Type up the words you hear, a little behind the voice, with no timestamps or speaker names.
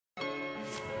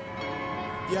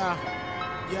Yeah,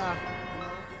 yeah,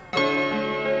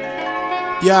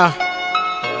 yeah,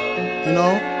 you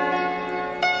know,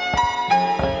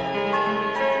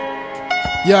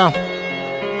 yeah,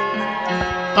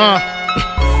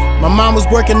 My mom was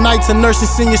working nights and nursing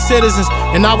senior citizens,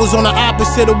 and I was on the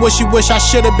opposite of what she wished I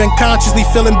should have been, consciously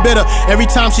feeling bitter every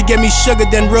time she gave me sugar,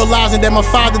 then realizing that my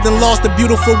father done lost a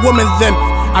beautiful woman. Then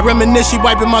I reminisce, she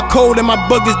wiping my cold and my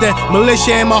boogers. Then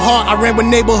militia in my heart, I ran with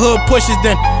neighborhood pushes.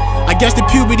 Then I guess the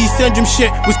puberty syndrome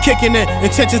shit was kicking in,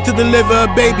 intentions to deliver a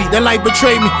baby, that life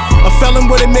betrayed me. A felon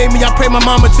would've made me, I pray my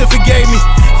mama to forgive me.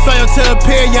 Failed to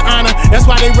appear, your honor, that's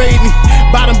why they raid me.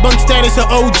 Bottom bunk status of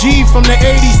OG from the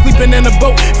 80s, sleeping in a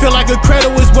boat, feel like a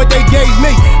cradle is what they gave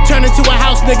me. Turn into a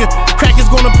house nigga, crackers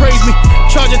gonna praise me.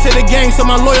 Charge it to the game, so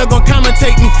my lawyer gon'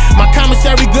 commentate me. My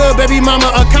commissary good, baby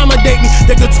mama accommodate me.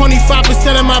 They get 25%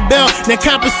 of my bail, then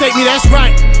compensate me, that's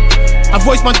right. I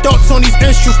voice my thoughts on these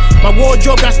instruments. My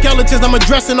wardrobe got skeletons, I'm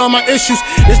addressing all my issues.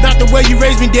 It's not the way you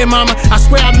raised me, dear mama, I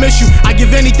swear I miss you. I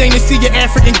give anything to see your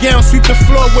African gown sweep the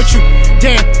floor with you.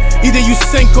 Damn, either you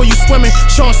sink or you swimming.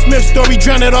 Sean Smith's story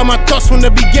drowned all my thoughts from the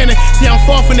beginning. See, I'm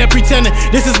far from that pretending,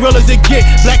 this is real as it get.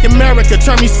 Black America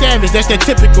turned me savage, that's that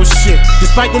typical shit.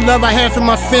 Despite the love I have for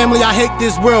my family, I hate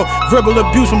this world. Verbal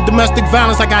abuse from domestic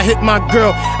violence like I hit my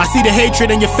girl. I see the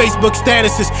hatred in your Facebook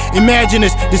statuses. Imagine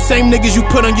this, the same niggas you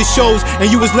put on your shows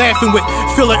and you was laughing with,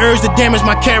 feel the urge to damage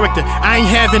my character. I ain't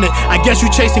having it, I guess you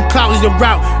chasing clout is the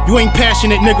route. You ain't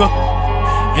passionate, nigga,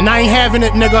 and I ain't having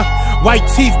it, nigga. White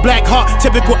teeth, black heart,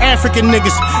 typical African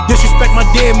niggas. Disrespect my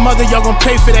dead mother, y'all gon'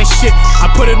 pay for that shit. I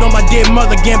put it on my dead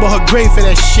mother, gamble her grave for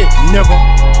that shit, nigga.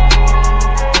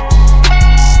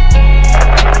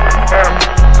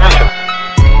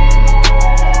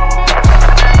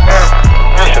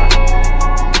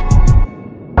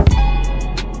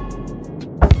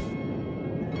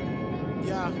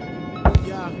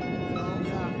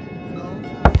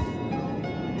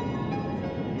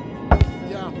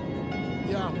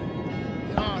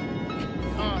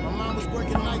 My mom was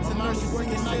working nights and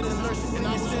nurses, and I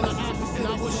was in the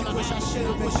office, and I wish I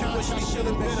should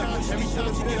have been. Every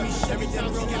time she gave me shit, every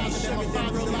time she gave me shit, my father